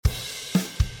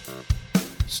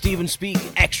Stephen Speak,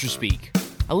 Extra Speak.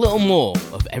 A little more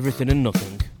of everything and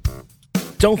nothing.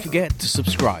 Don't forget to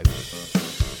subscribe.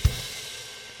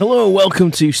 Hello,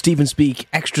 welcome to Stephen Speak,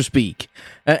 Extra Speak,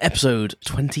 episode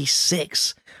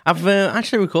 26. I've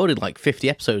actually recorded like 50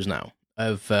 episodes now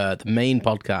of the main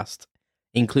podcast,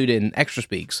 including Extra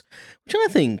Speaks, which I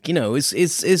think,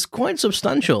 is quite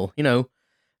substantial,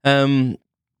 Well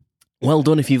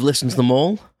done if you've listened to them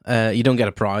all. You don't get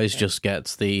a prize, just get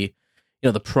the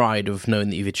pride of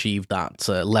knowing that you've achieved that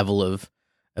level of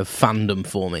fandom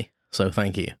for me. So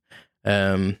thank you.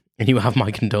 And you have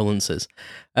my condolences.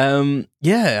 50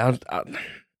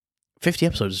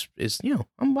 episodes is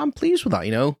I'm pleased with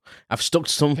that, I've stuck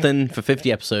to something for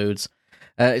 50 episodes.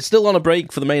 It's still on a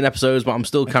break for the main episodes, but I'm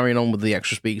still carrying on with the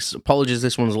Extra Speaks. Apologies,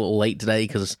 this one's a little late today,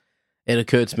 because it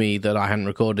occurred to me that I hadn't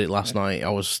recorded it last night. I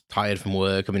was tired from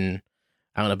work. I've been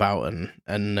out and about,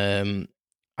 and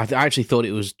I actually thought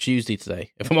it was Tuesday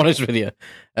today, if I'm honest with you.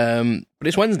 But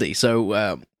it's Wednesday,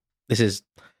 so this is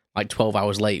like 12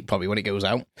 hours late, probably, when it goes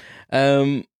out.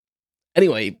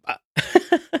 Anyway, I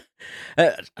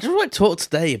just want to talk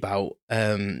today about,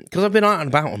 because I've been out and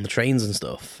about on the trains and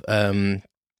stuff,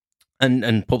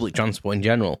 and public transport in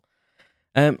general.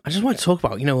 I just want to talk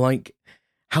about, like,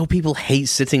 how people hate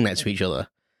sitting next to each other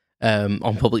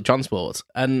on public transport.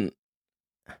 And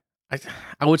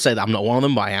I would say that I'm not one of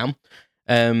them, but I am.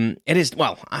 It is,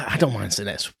 well, I don't mind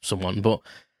sitting next to someone, but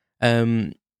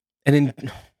and in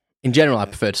general, I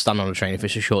prefer to stand on a train if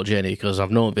it's a short journey, because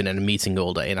I've not been in a meeting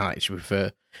all day, and I actually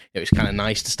prefer, it's kind of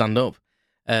nice to stand up.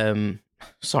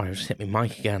 Sorry, I just hit my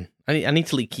mic again. I need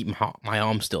to keep my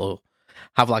arm still,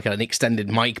 have like an extended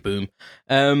mic boom.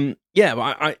 But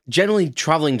I generally,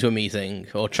 traveling to a meeting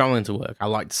or traveling to work, I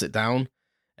like to sit down.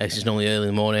 It's normally early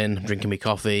in the morning, I'm drinking my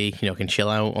coffee, I can chill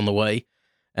out on the way.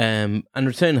 And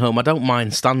return home, I don't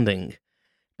mind standing.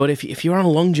 But if you're on a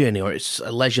long journey, or it's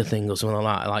a leisure thing or something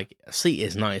like that, like, a seat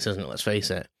is nice, isn't it? Let's face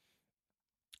it.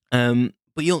 But I'm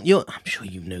sure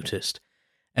you've noticed,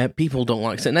 people don't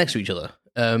like sitting next to each other.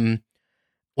 When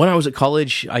I was at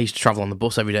college, I used to travel on the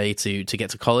bus every day to get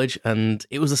to college, and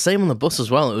it was the same on the bus as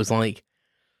well. It was like,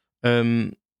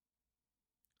 the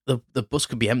bus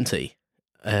could be empty,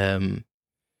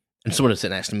 and someone would sit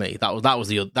next to me. That was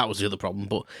the other problem.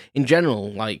 But in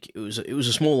general, like, it was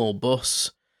a small old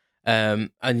bus, and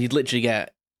you'd literally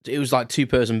get, it was like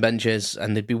 2-person benches,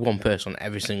 and there'd be one person on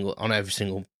every single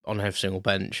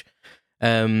bench.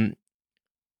 But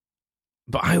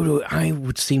I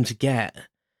would seem to get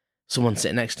someone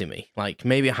sitting next to me. Like,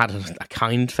 maybe I had a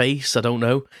kind face, I don't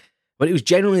know. But it was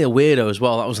generally a weirdo as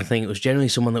well. That was the thing. It was generally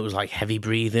someone that was like heavy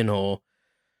breathing, or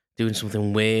doing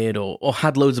something weird, or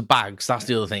had loads of bags. That's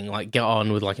the other thing. Like, get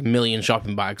on with like a million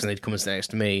shopping bags, and they'd come and sit next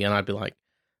to me, and I'd be like,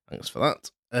 thanks for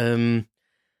that.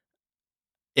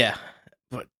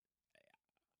 But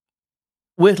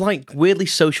we're like weirdly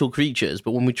social creatures,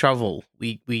 but when we travel,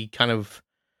 we kind of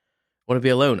want to be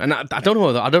alone. And I don't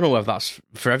know if that's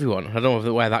for everyone. I don't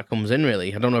know where that comes in,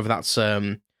 really. I don't know if that's I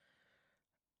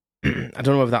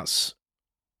don't know if that's,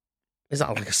 is that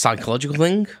like a psychological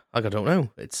thing? Like, I don't know.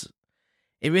 I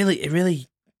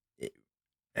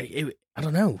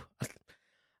don't know.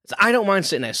 I don't mind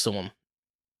sitting next to someone.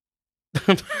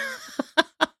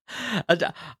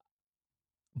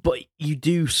 But you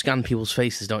do scan people's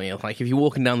faces, don't you? Like, if you're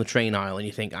walking down the train aisle and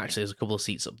you think, actually, there's a couple of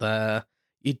seats up there,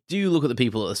 you do look at the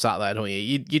people that are sat there, don't you?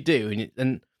 You do.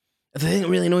 And the thing that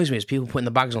really annoys me is people putting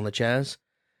the bags on the chairs.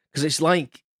 Because it's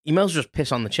like, you may as well just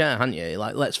piss on the chair, hadn't you?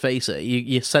 Like, let's face it,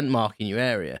 you're scent marking your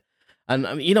area. And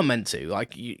I mean, you're not meant to.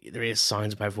 Like, there is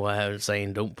signs up everywhere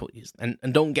saying don't put and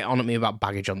don't get on at me about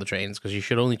baggage on the trains, because you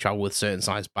should only travel with certain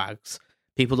size bags.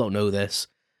 People don't know this.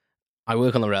 I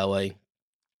work on the railway,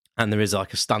 and there is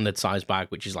like a standard size bag,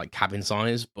 which is like cabin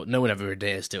size, but no one ever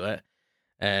adheres to it,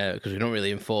 because we don't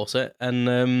really enforce it.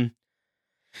 And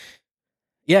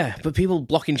but people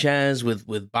blocking chairs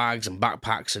with bags and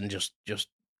backpacks and just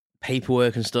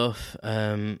paperwork and stuff,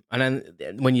 and then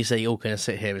when you say, "Oh, can I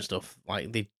sit here?" and stuff,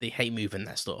 like, they hate moving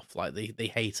their stuff, like they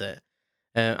hate it.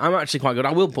 I'm actually quite good.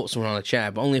 I will put someone on a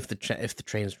chair, but only if the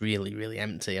train's really, really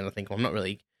empty, and I think, well, I'm not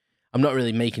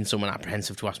really making someone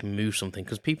apprehensive to ask me to move something,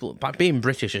 because people, by being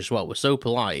British as well, we're so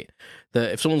polite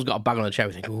that if someone's got a bag on a chair,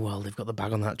 we think, oh, well, they've got the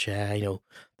bag on that chair,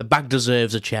 the bag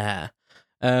deserves a chair,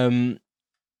 and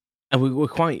we're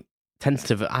quite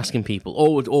tentative at asking people,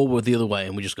 or we're the other way,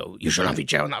 and we just go, you shouldn't have your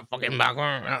chair on that fucking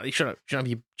bag, you shouldn't have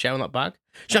your chair on that bag,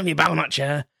 you shouldn't have your bag on that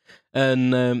chair.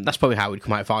 And that's probably how it would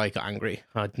come out if I got angry.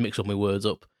 I'd mix all my words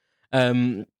up.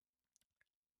 But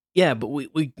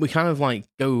we kind of like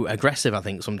go aggressive, I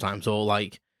think, sometimes, or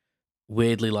like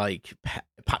weirdly like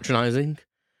patronizing.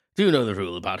 Do know the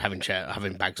rule about having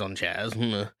bags on chairs.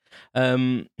 We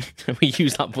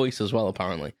use that voice as well,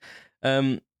 apparently.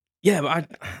 Yeah, but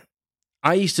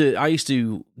I used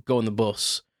to go on the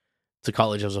bus to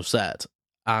college, as I've said,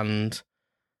 and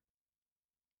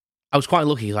I was quite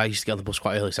lucky because I used to get on the bus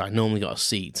quite early, so I normally got a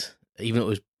seat, even though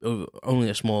it was only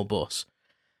a small bus.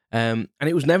 And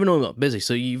it was never normally busy,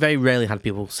 so you very rarely had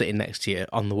people sitting next to you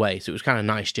on the way. So it was kind of a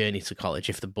nice journey to college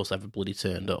if the bus ever bloody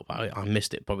turned up. I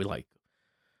missed it probably like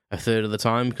a third of the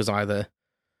time because either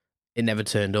it never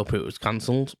turned up or it was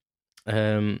cancelled.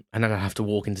 And then I'd have to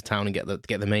walk into town and get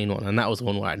the main one. And that was the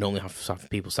one where I normally have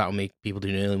people sat with me, people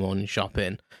doing early morning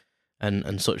shopping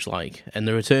and such like. And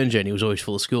the return journey was always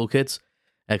full of school kids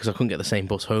because I couldn't get the same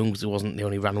bus home because they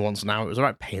only ran once an hour. It was a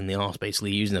right pain in the arse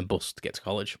basically using a bus to get to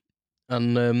college.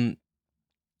 And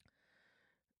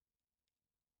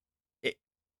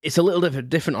it's a little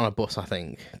different on a bus, I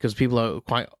think, because people are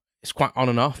it's quite on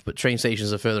and off, but train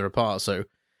stations are further apart. So,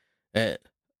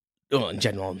 in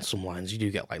general, on some lines, you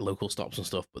do get like local stops and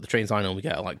stuff, but the trains I normally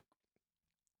get are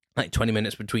like 20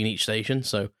 minutes between each station.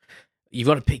 So you've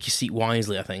got to pick your seat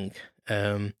wisely, I think.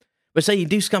 But say you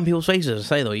do scan people's faces.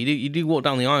 I say though, you do walk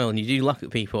down the aisle and you do look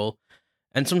at people,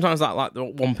 and sometimes that like the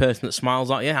one person that smiles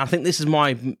at you. I think this is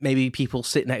why maybe people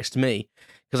sit next to me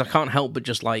because I can't help but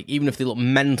just like even if they look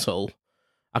mental.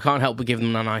 I can't help but give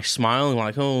them a nice smile,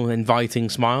 like, oh, inviting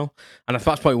smile. And that's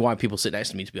probably why people sit next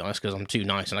to me, to be honest, because I'm too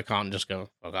nice and I can't just go,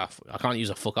 fuck off. I can't use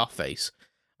a fuck off face.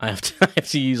 I have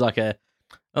to use like a,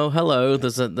 oh, hello,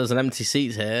 there's an empty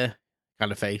seat here kind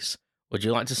of face. Would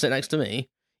you like to sit next to me?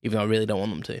 Even though I really don't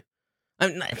want them to.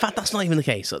 In fact, that's not even the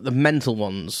case. The mental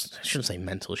ones, I shouldn't say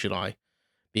mental, should I?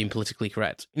 Being politically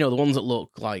correct. The ones that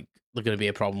look like they're going to be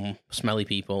a problem, smelly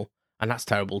people. And that's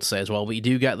terrible to say as well, but you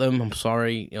do get them. I'm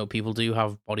sorry, people do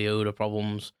have body odor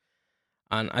problems,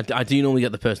 and I do normally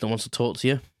get the person that wants to talk to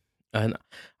you, and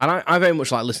I very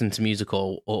much like listening to music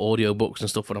or audio books and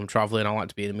stuff when I'm traveling. I like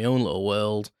to be in my own little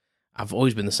world. I've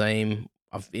always been the same.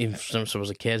 Even since I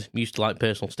was a kid, used to like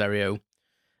personal stereo,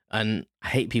 and I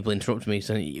hate people interrupting me.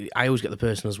 So I always get the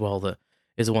person as well that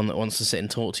is the one that wants to sit and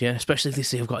talk to you, especially if they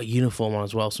see I've got a uniform on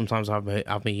as well. Sometimes I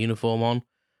have my uniform on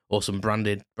or some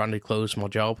branded clothes for my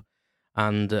job.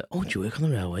 And, do you work on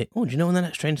the railway? Oh, do you know when the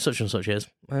next train such and such is?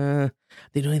 The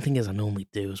only thing is I normally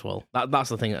do as well. That's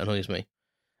the thing that annoys me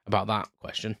about that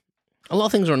question. A lot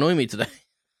of things are annoying me today.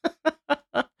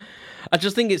 I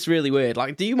just think it's really weird.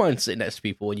 Like, do you mind sitting next to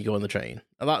people when you go on the train?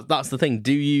 That's the thing.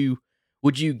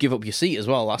 Would you give up your seat as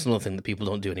well? That's another thing that people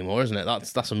don't do anymore, isn't it?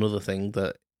 That's another thing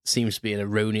that seems to be an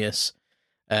erroneous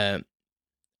thing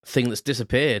that's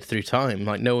disappeared through time.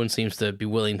 Like, no one seems to be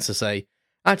willing to say,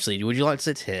 actually, would you like to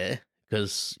sit here?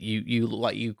 Because you look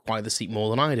like you acquire the seat more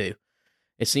than I do.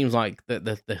 It seems like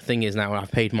the thing is now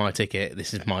I've paid my ticket,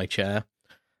 this is my chair.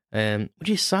 Which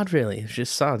is sad, really. It's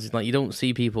just sad. It's like you don't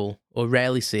see people, or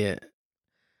rarely see it.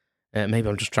 Maybe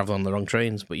I'm just travelling on the wrong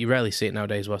trains, but you rarely see it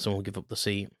nowadays where someone will give up the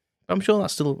seat. I'm sure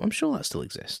that still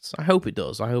exists. I hope it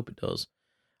does. I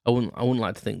wouldn't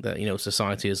like to think that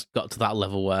society has got to that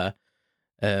level where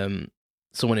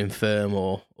someone infirm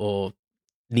or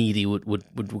needy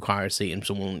would require a seat and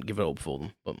someone wouldn't give it up for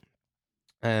them. But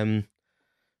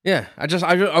yeah,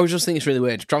 I was just thinking it's really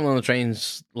weird. Traveling on the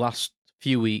trains last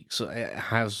few weeks, it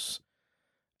has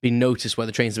been noticed where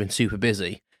the trains have been super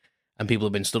busy and people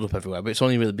have been stood up everywhere, but it's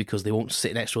only really because they won't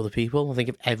sit next to other people. I think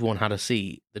if everyone had a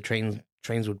seat, the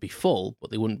trains would be full,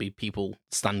 but there wouldn't be people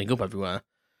standing up everywhere.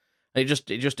 And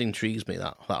it just intrigues me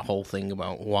that whole thing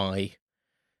about why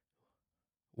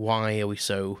are we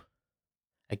so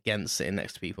against sitting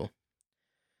next to people,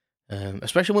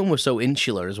 especially when we're so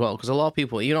insular as well, because a lot of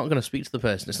people, you're not going to speak to the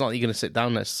person. It's not that you're going to sit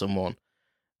down next to someone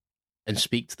and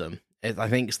speak to them. I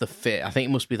think it's the fear. I think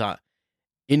it must be that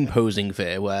imposing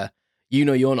fear where you're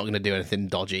not going to do anything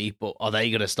dodgy, but are they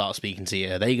going to start speaking to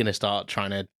you? Are they going to start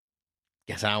trying to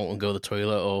get out and go to the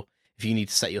toilet? Or if you need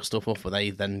to set your stuff up, are they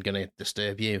then going to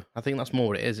disturb you? I think that's more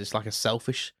what it is. It's like a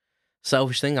selfish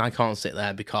thing. I can't sit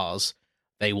there because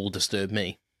they will disturb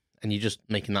me. And you're just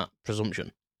making that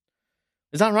presumption.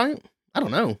 Is that right? I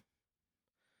don't know.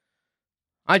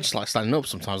 I just like standing up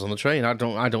sometimes on the train. I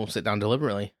don't sit down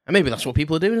deliberately. And maybe that's what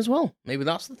people are doing as well. Maybe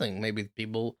that's the thing. Maybe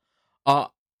people are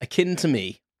akin to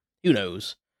me. Who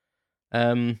knows?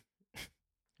 There's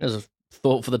a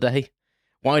thought for the day.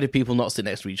 Why do people not sit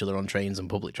next to each other on trains and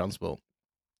public transport?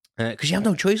 Because you have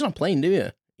no choice on a plane, do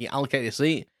you? You allocate a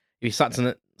seat. If you sat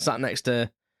next to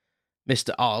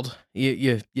Mr. Odd,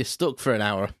 you're stuck for an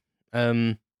hour.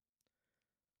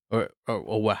 Or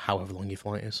however long your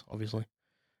flight is, obviously.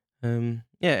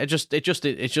 Yeah, it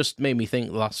just made me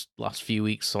think the last few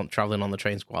weeks on traveling on the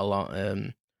trains quite a lot.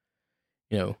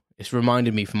 it's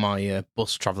reminded me from my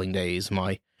bus travelling days,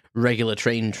 my regular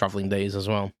train travelling days as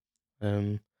well.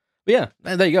 But yeah,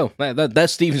 there you go.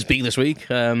 There's Stephen Speak this week.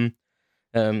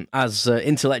 As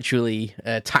intellectually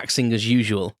taxing as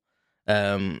usual,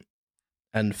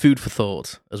 and food for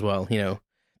thought as well.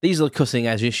 These are the cutting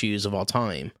edge issues of our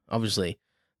time. Obviously,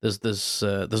 there's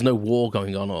no war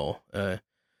going on or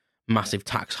massive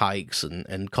tax hikes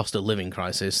and cost of living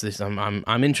crisis.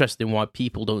 I'm interested in why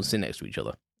people don't sit next to each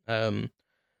other.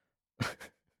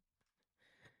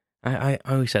 I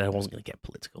always said I wasn't going to get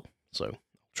political, so I'll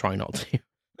try not to.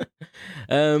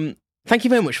 Thank you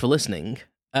very much for listening.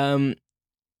 I'm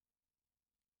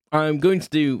going to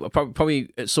do probably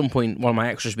at some point one of my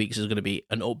extra speaks is going to be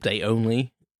an update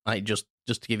only, like just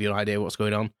to give you an idea of what's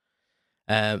going on.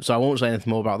 So I won't say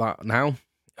anything more about that now.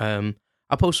 I'll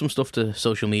post some stuff to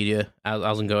social media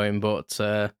as I'm going, but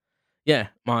yeah,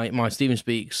 my Stephen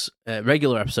Speaks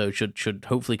regular episode should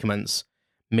hopefully commence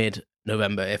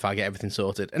mid-November if I get everything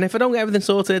sorted. And if I don't get everything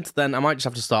sorted, then I might just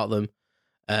have to start them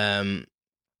and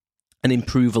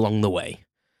improve along the way.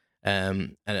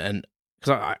 And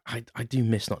because I do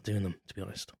miss not doing them, to be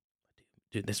honest.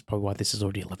 This is probably why this is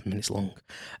already 11 minutes long.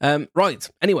 Right,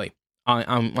 anyway,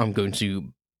 I'm going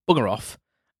to bugger off,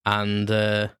 and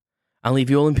I'll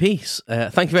leave you all in peace.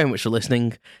 Thank you very much for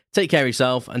listening. Take care of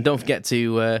yourself, and don't forget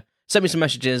to send me some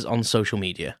messages on social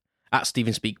media, at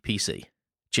Stephen Speak PC.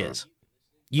 Cheers.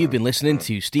 You've been listening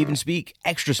to Stephen Speak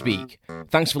Extra Speak.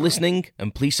 Thanks for listening,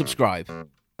 and please subscribe.